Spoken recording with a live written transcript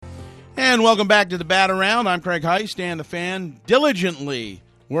And welcome back to the Bat Around. I'm Craig Heist, and the Fan, diligently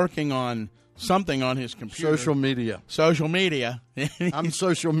working on something on his computer. Social media. I'm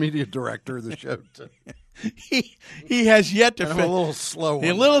social media director of the show, too. He has yet to I'm a little slow.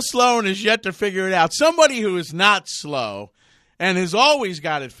 And has yet to figure it out. Somebody who is not slow and has always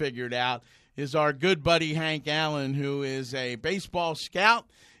got it figured out is our good buddy Hank Allen, who is a baseball scout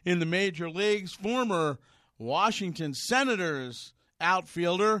in the major leagues, former Washington Senators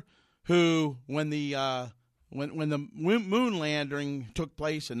outfielder, who when the moon landing took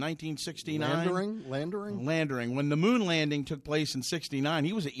place in 1969. Landing. When the moon landing took place in 69,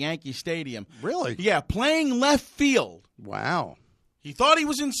 he was at Yankee Stadium. Really? Yeah, playing left field. Wow. He thought he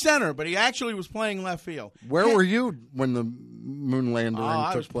was in center, but he actually was playing left field. Where were you when the moon landing took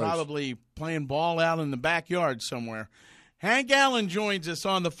place? I was probably playing ball out in the backyard somewhere. Hank Allen joins us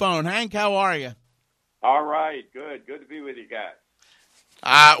on the phone. Hank, how are you? All right, good. Good to be with you guys.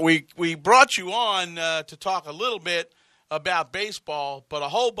 We brought you on to talk a little bit about baseball, but a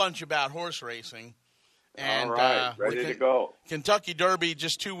whole bunch about horse racing. And, all right, ready to go. Kentucky Derby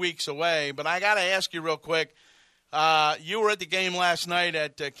just 2 weeks away. But I got to ask you real quick. You were at the game last night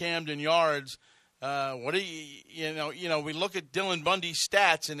at Camden Yards. What do we look at Dylan Bundy's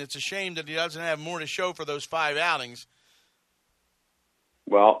stats, and it's a shame that he doesn't have more to show for those 5 outings.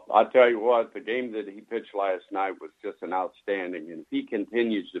 Well, I'll tell you what, the game that he pitched last night was just an outstanding. And if he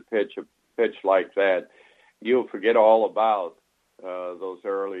continues to pitch like that, you'll forget all about those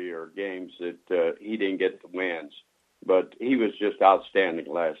earlier games that he didn't get the wins. But he was just outstanding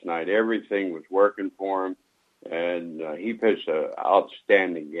last night. Everything was working for him, and he pitched an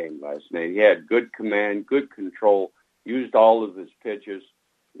outstanding game last night. He had good command, good control, used all of his pitches.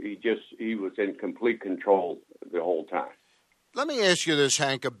 He was in complete control the whole time. Let me ask you this,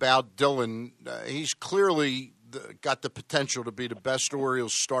 Hank, about Dylan. He's clearly got the potential to be the best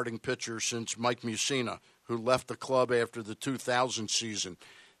Orioles starting pitcher since Mike Mussina, who left the club after the 2000 season.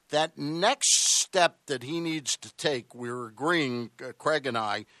 That next step that he needs to take, we're agreeing, Craig and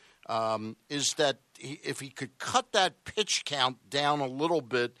I, is that if he could cut that pitch count down a little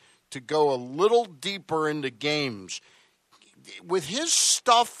bit to go a little deeper into games. With his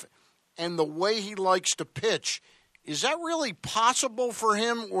stuff and the way he likes to pitch, is that really possible for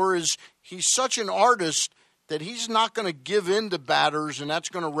him, or is he such an artist that he's not going to give in to batters, and that's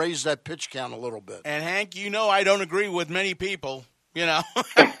going to raise that pitch count a little bit? And, Hank, I don't agree with many people,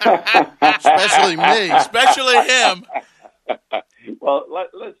 Especially me. Especially him. Well,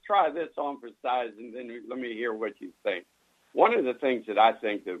 let's try this on for size, and then let me hear what you think. One of the things that I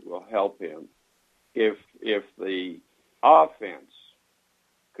think that will help him, if the offense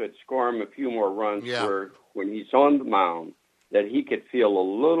could score him a few more runs where when he's on the mound, that he could feel a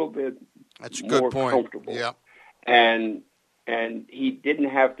little bit more comfortable. Yeah. And he didn't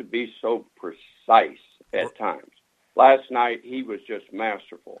have to be so precise at times. Last night, he was just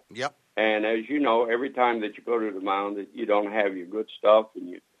masterful. Yep. And as you know, every time that you go to the mound, that you don't have your good stuff and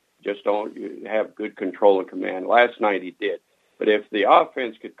you have good control and command. Last night he did. But if the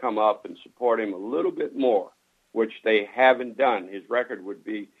offense could come up and support him a little bit more, which they haven't done, his record would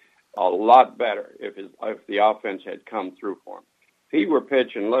be a lot better if the offense had come through for him. If he were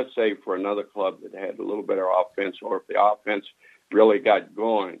pitching, let's say, for another club that had a little better offense, or if the offense really got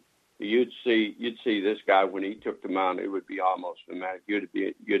going, you'd see this guy when he took the mound, it would be almost automatic.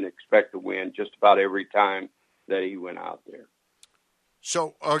 You'd expect to win just about every time that he went out there.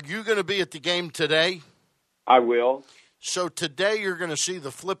 So are you going to be at the game today? I will. So today you're going to see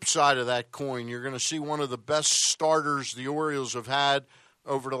the flip side of that coin. You're going to see one of the best starters the Orioles have had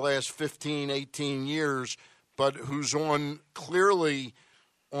over the last 15, 18 years, but who's clearly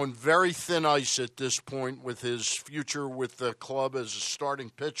on very thin ice at this point with his future with the club as a starting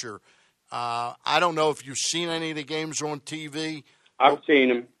pitcher. I don't know if you've seen any of the games on TV. I've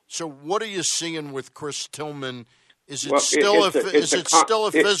seen him. So what are you seeing with Chris Tillman? Is it still a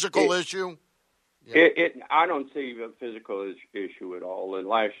physical issue? Yeah. I don't see a physical issue at all. And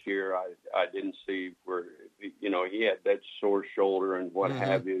last year, I didn't see where, he had that sore shoulder and what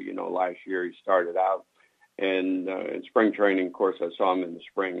have you. Last year he started out. And in spring training, of course, I saw him in the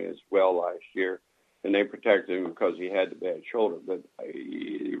spring as well last year. And they protected him because he had the bad shoulder. But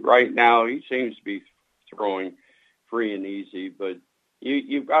right now, he seems to be throwing free and easy. But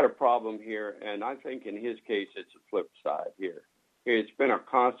you've got a problem here. And I think in his case, it's a flip side here. It's been a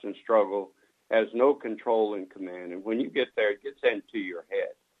constant struggle. Has no control and command. And when you get there, it gets into your head.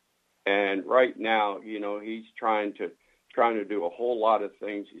 And right now, he's trying to do a whole lot of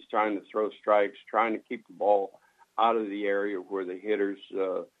things. He's trying to throw strikes, trying to keep the ball out of the area where the hitters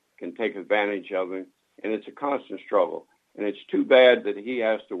can take advantage of him. And it's a constant struggle. And it's too bad that he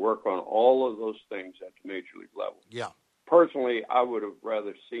has to work on all of those things at the major league level. Yeah. Personally, I would have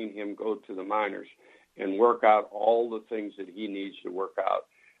rather seen him go to the minors and work out all the things that he needs to work out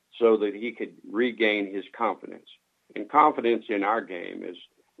so that he could regain his confidence. And confidence in our game is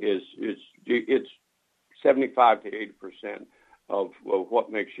it's 75 to 80% of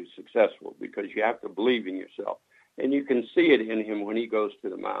what makes you successful, because you have to believe in yourself. And you can see it in him when he goes to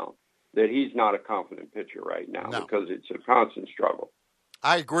the mound, that he's not a confident pitcher right now because it's a constant struggle.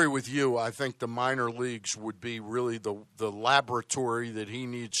 I agree with you. I think the minor leagues would be really the laboratory that he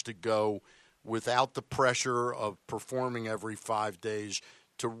needs to go without the pressure of performing every 5 days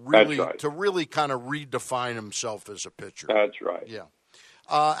to really kind of redefine himself as a pitcher. That's right. Yeah.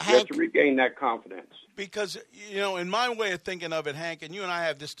 You have to regain that confidence. Because, in my way of thinking of it, Hank, and you and I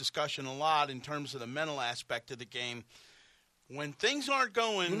have this discussion a lot in terms of the mental aspect of the game, when things aren't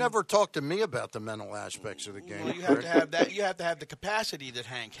going... You never talk to me about the mental aspects of the game. Well, you have to have that. You have to have the capacity that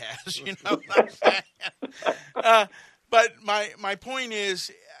Hank has, you know what I'm saying? But my point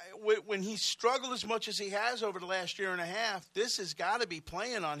is, when he struggled as much as he has over the last year and a half, this has got to be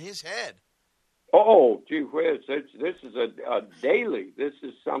playing on his head. Oh, gee whiz. This is a daily. This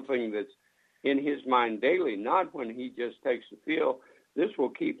is something that's in his mind daily, not when he just takes the field. This will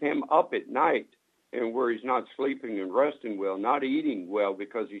keep him up at night and where he's not sleeping and resting well, not eating well,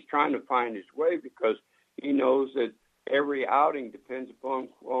 because he's trying to find his way, because he knows that every outing depends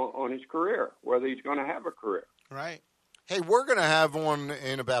on his career, whether he's going to have a career. Right. Hey, we're going to have on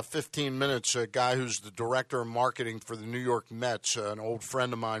in about 15 minutes a guy who's the director of marketing for the New York Mets, an old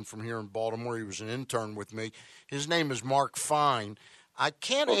friend of mine from here in Baltimore. He was an intern with me. His name is Mark Fine. I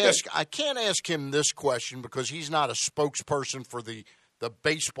can't ask him this question because he's not a spokesperson for the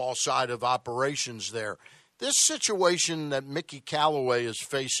baseball side of operations there. This situation that Mickey Callaway is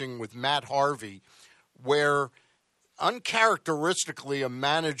facing with Matt Harvey, where uncharacteristically a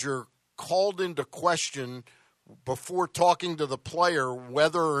manager called into question before talking to the player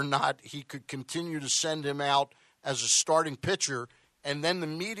whether or not he could continue to send him out as a starting pitcher, and then the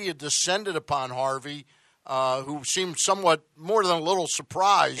media descended upon Harvey, who seemed somewhat more than a little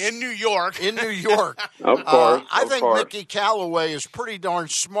surprised. In New York. Of course. I think Mickey Callaway is pretty darn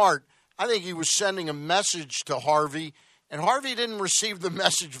smart. I think he was sending a message to Harvey, and Harvey didn't receive the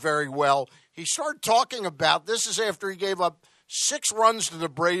message very well. He started talking about, this is after he gave up 6 runs to the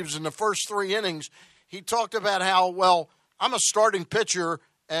Braves in the first 3 innings. He talked about how, well, I'm a starting pitcher,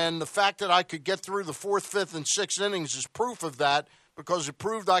 and the fact that I could get through the 4th, 5th, and 6th innings is proof of that, because it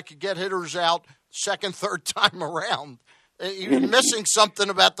proved I could get hitters out second, third time around. He was missing something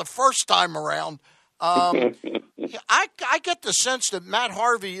about the first time around. I get the sense that Matt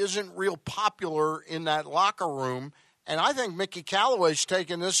Harvey isn't real popular in that locker room, and I think Mickey Callaway's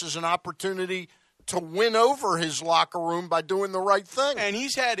taking this as an opportunity to win over his locker room by doing the right thing. And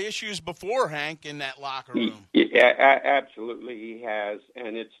he's had issues before, Hank, in that locker room. Yeah, absolutely he has,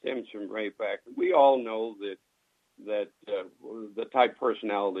 and it stems from right back. We all know that the type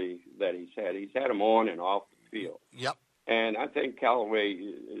personality that he's had him on and off the field. Yep. And I think Callaway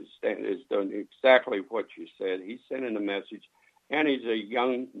is doing exactly what you said. He's sending a message, and he's a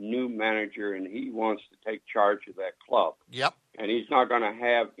young, new manager, and he wants to take charge of that club. Yep. And he's not going to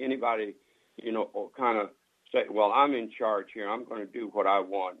have anybody, kind of say, well, I'm in charge here. I'm going to do what I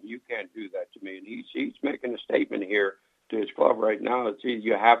want. You can't do that to me. And he's making a statement here to his club right now. It's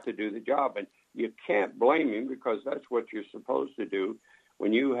you have to do the job, and you can't blame him, because that's what you're supposed to do.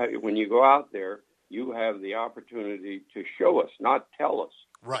 When you go out there, you have the opportunity to show us, not tell us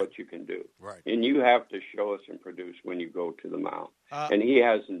what you can do. Right. And you have to show us and produce when you go to the mound. And he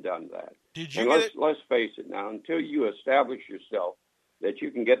hasn't done that. Let's face it now, until you establish yourself that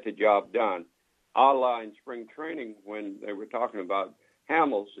you can get the job done, a la in spring training when they were talking about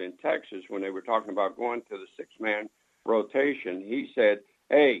Hamels in Texas, when they were talking about going to the 6-man rotation, he said,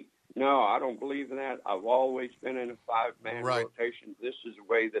 hey, no, I don't believe in that. I've always been in a 5-man rotation. This is the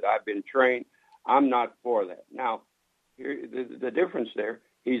way that I've been trained. I'm not for that. Now, here, the difference there,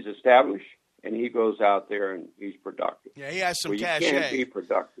 he's established, and he goes out there and he's productive. Yeah, he has some cachet. You can't be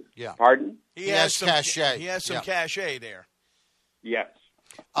productive. Yeah. Pardon? He has some cachet. He has some cachet there. Yes.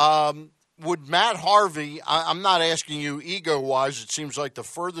 Would Matt Harvey, I'm not asking you ego-wise, it seems like the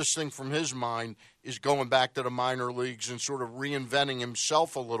furthest thing from his mind is going back to the minor leagues and sort of reinventing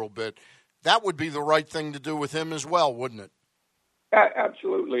himself a little bit. That would be the right thing to do with him as well, wouldn't it?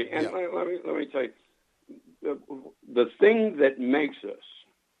 Absolutely. And let me tell you, the thing that makes us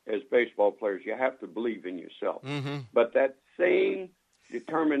as baseball players, you have to believe in yourself. Mm-hmm. But that same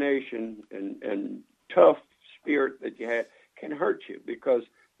determination and tough spirit that you have can hurt you, because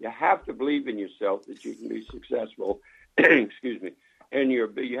you have to believe in yourself that you can be successful. excuse me, and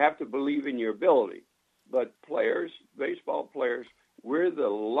you have to believe in your ability. But players, baseball players, we're the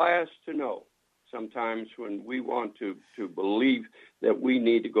last to know sometimes when we want to believe that we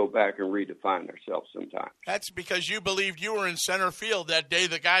need to go back and redefine ourselves sometimes. That's because you believed you were in center field that day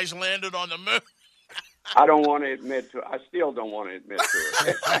the guys landed on the moon. I don't want to admit to it. I still don't want to admit to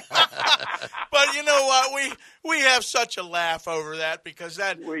it. But you know what? We have such a laugh over that because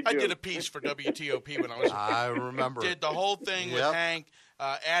I did a piece for WTOP when I was. I remember. Did the whole thing with Hank,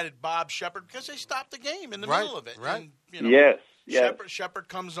 added Bob Shepard because they stopped the game in the middle of it. Right. And, yes. Shepard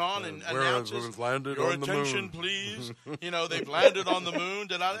comes on and announces, "Your attention, please." They've landed on the moon.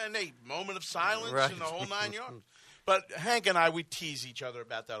 And they moment of silence and the whole 9 yards. But Hank and I, we tease each other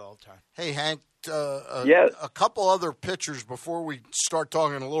about that all the time. Hey, Hank, yes. A couple other pitchers before we start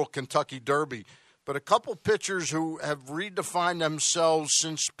talking a little Kentucky Derby, but a couple pitchers who have redefined themselves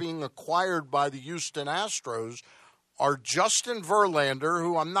since being acquired by the Houston Astros are Justin Verlander,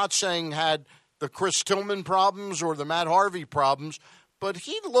 who I'm not saying had the Chris Tillman problems or the Matt Harvey problems, but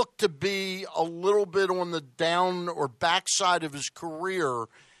he looked to be a little bit on the down or backside of his career,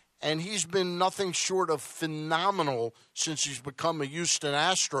 and he's been nothing short of phenomenal since he's become a Houston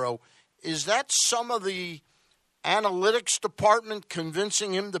Astro. Is that some of the analytics department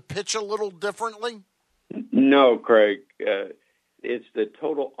convincing him to pitch a little differently? No, Craig. It's the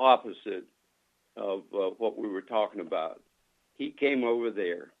total opposite of what we were talking about. He came over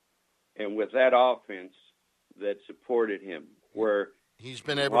there, and with that offense that supported him, where he's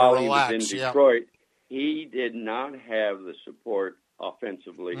been able while to relax. He was in Detroit, he did not have the support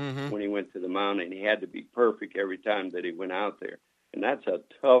offensively when he went to the mound, and he had to be perfect every time that he went out there. And that's a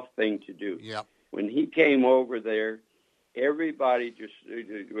tough thing to do. Yep. When he came over there, everybody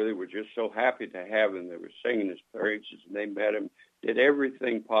they were just so happy to have him. They were singing his praises, and they met him, did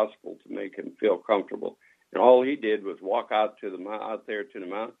everything possible to make him feel comfortable. And all he did was walk out there to the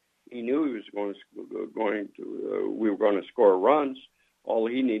mound. He knew he was we were going to score runs. All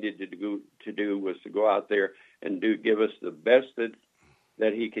he needed to do was to go out there and give us the best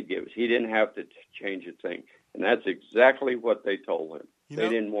that he could give us. He didn't have to change a thing. And that's exactly what they told him. They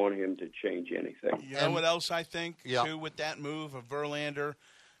didn't want him to change anything. You know what else I think, too, with that move of Verlander?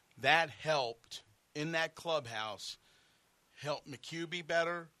 That helped, in that clubhouse, helped McHugh be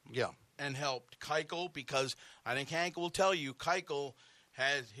better and helped Keuchel, because I think Hank will tell you Keuchel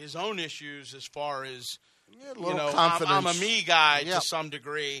has his own issues as far as, I'm a me guy to some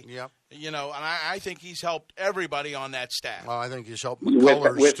degree. Yep. And I think he's helped everybody on that staff. Well, I think he's helped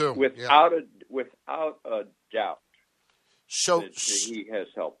McCullers, too. Without a doubt. So he has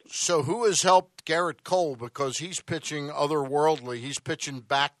helped. So who has helped Garrett Cole? Because he's pitching otherworldly. He's pitching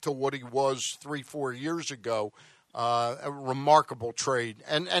back to what he was 3-4 years ago. A remarkable trade.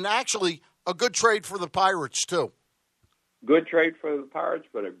 And actually a good trade for the Pirates, too. Good trade for the Pirates,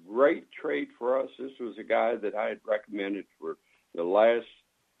 but a great trade for us. This was a guy that I had recommended for the last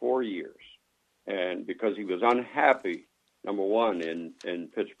 4 years. And because he was unhappy, number one, in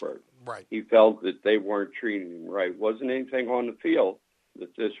Pittsburgh. Right. He felt that they weren't treating him right. Wasn't anything on the field,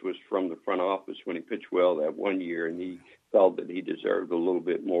 that this was from the front office when he pitched well that 1 year, and he felt that he deserved a little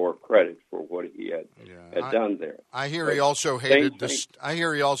bit more credit for what he had done there. I hear he also hated the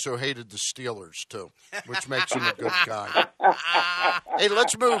Steelers too, which makes him a good guy. Hey,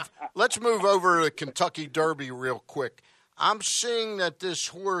 let's move over to the Kentucky Derby real quick. I'm seeing that this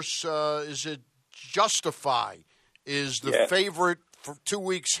horse is it Justify is the favorite for 2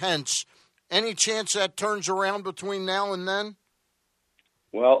 weeks hence. Any chance that turns around between now and then?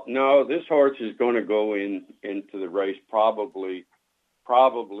 Well, no, this horse is going to go into the race probably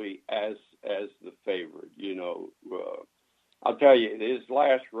as the favorite. I'll tell you, his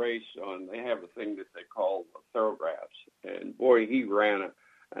last race they have a thing that they call thoroughgraphs, and boy, he ran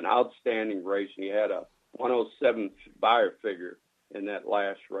an outstanding race. He had a 107 buyer figure in that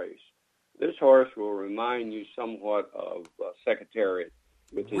last race. This horse will remind you somewhat of Secretariat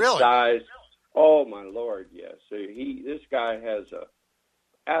with his size. Oh my Lord, yes. So this guy has a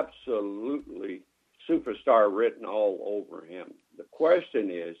absolutely superstar written all over him. The question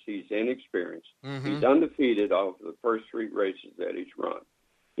is, he's inexperienced. Mm-hmm. He's undefeated off the first 3 races that he's run.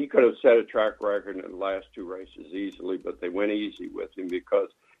 He could have set a track record in the last 2 races easily, but they went easy with him because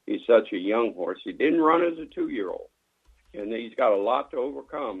he's such a young horse. He didn't run as a 2-year-old, and he's got a lot to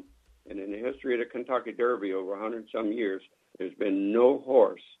overcome. And in the history of the Kentucky Derby, over 100-some years, there's been no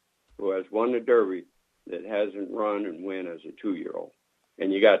horse who has won the Derby that hasn't run and win as a 2-year-old.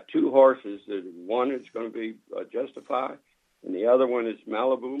 And you got 2 horses. One is going to be Justify, and the other one is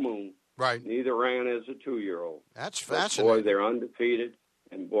Malibu Moon. Right. Neither ran as a 2-year-old. That's fascinating. Boy, they're undefeated,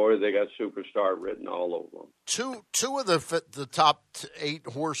 And boy, they got superstar written all over them. Two of the top 8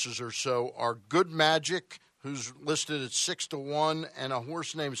 horses or so are Good Magic, who's listed at 6-1, and a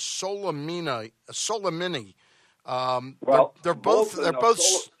horse named Solamini. Well, they're both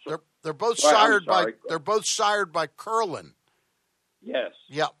sired by Curlin. Yes.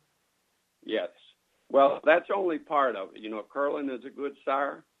 Yep. Yes. Well, that's only part of it. You know, Curlin is a good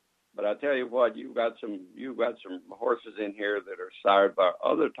sire, but I tell you what, you've got some horses in here that are sired by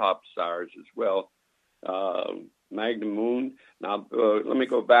other top sires as well. Magnum Moon. Now, let me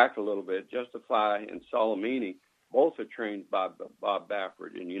go back a little bit. Justify and Solamini both are trained by Bob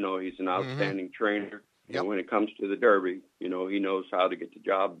Baffert, and you know he's an outstanding trainer. Yep. And when it comes to the Derby, you know he knows how to get the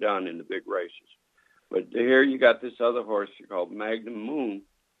job done in the big races. But here you got this other horse called Magnum Moon.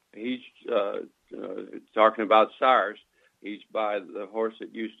 He's talking about sires. He's by the horse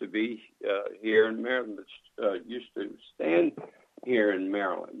that used to be here in Maryland, that used to stand here in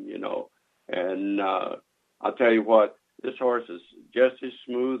Maryland, you know. And I'll tell you what, this horse is just as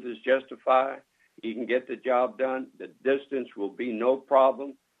smooth as Justify. He can get the job done. The distance will be no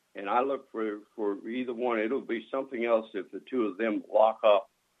problem. And I look for either one. It'll be something else if the two of them lock up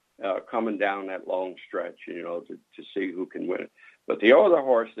coming down that long stretch, you know, to see who can win it. But the other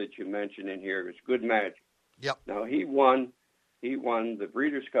horse that you mentioned in here is Good Magic. Yep. Now, he won the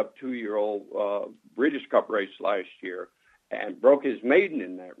Breeders' Cup 2-year-old Breeders' Cup race last year and broke his maiden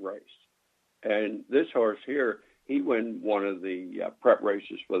in that race. And this horse here, he won one of the prep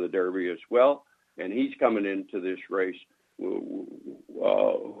races for the Derby as well. And he's coming into this race who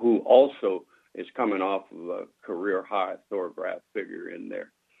also is coming off of a career-high thoroughbred figure in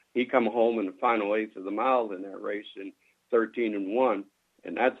there. He come home in the final eighth of the mile in that race in 13-1,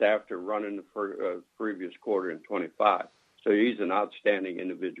 and that's after running the previous quarter in 25. So he's an outstanding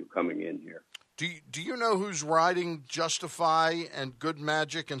individual coming in here. Do you know who's riding Justify and Good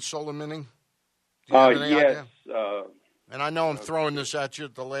Magic and Solamini? Yes. Idea? And I know I'm throwing this at you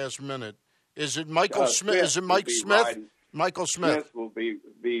at the last minute. Is it Michael Smith? Is it Mike Smith? Riding, Michael Smith. Smith will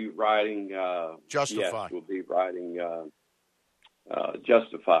be riding Justify. Yes, will be riding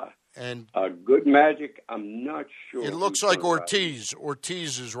Justify. And Good Magic, I'm not sure. It looks like Ortiz.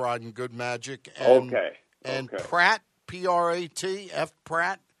 Ortiz is riding Good Magic. And, And Pratt, P-R-A-T, F.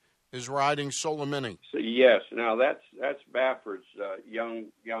 Pratt, is riding Solamini. So yes, now that's Baffert's young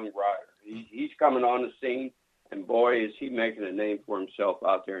rider. He's coming on the scene, and boy, is he making a name for himself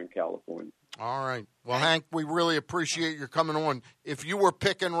out there in California. All right. Well, Hank, we really appreciate your coming on. If you were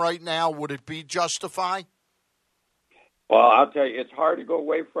picking right now, would it be Justify? Well, I'll tell you, it's hard to go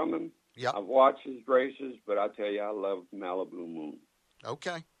away from him. Yep. I've watched his races, but I'll tell you, I love Malibu Moon.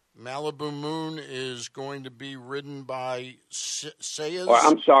 Okay. Malibu Moon is going to be ridden by Sayers. Well,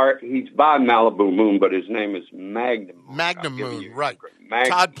 I'm sorry, he's by Malibu Moon, but his name is Magnum Moon. Magnum Moon, right.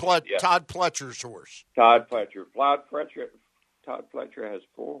 Magnum, Todd Pletcher's horse. Todd Pletcher. Todd Pletcher has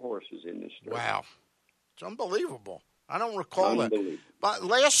 4 horses in this story. Wow. It's unbelievable. I don't recall that. But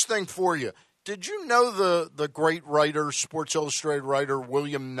last thing for you. Did you know the great writer, Sports Illustrated writer,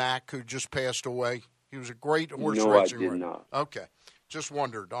 William Knack, who just passed away? He was a great horse racing writer. No, I did not. Okay. Just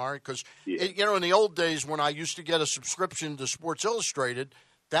wondered, all right? Because, in the old days when I used to get a subscription to Sports Illustrated,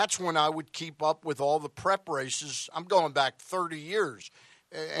 that's when I would keep up with all the prep races. I'm going back 30 years.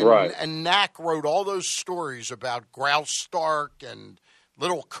 And, right. And Knack wrote all those stories about Grouse Stark and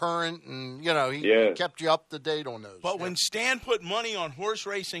Little Current, and, he kept you up to date on those. But when Stan put money on horse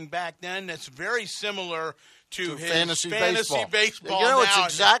racing back then, that's very similar to his fantasy baseball now. It's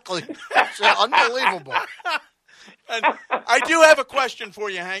exactly it's unbelievable. And I do have a question for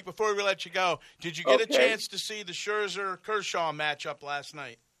you, Hank, before we let you go. Did you get a chance to see the Scherzer-Kershaw matchup last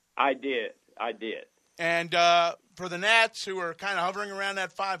night? I did. And for the Nats, who are kind of hovering around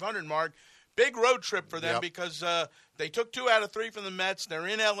that 500 mark, big road trip for them because they took 2 out of 3 from the Mets. They're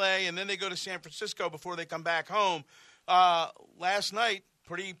in L.A., and then they go to San Francisco before they come back home. Last night,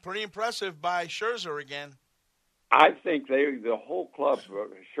 pretty impressive by Scherzer again. I think the whole club,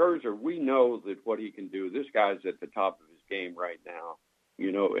 Scherzer, we know that what he can do. This guy's at the top of his game right now,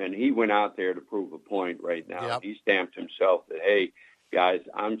 and he went out there to prove a point right now. Yep. He stamped himself that, hey, guys,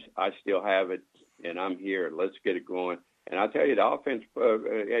 I still have it, and I'm here. Let's get it going. And I'll tell you, the offense,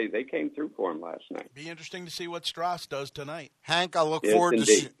 they came through for him last night. Be interesting to see what Strauss does tonight. Hank, I look forward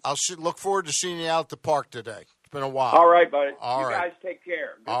to seeing you out at the park today. It's been a while. All right, buddy. All right. Guys take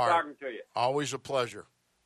care. Good talking to you. Always a pleasure.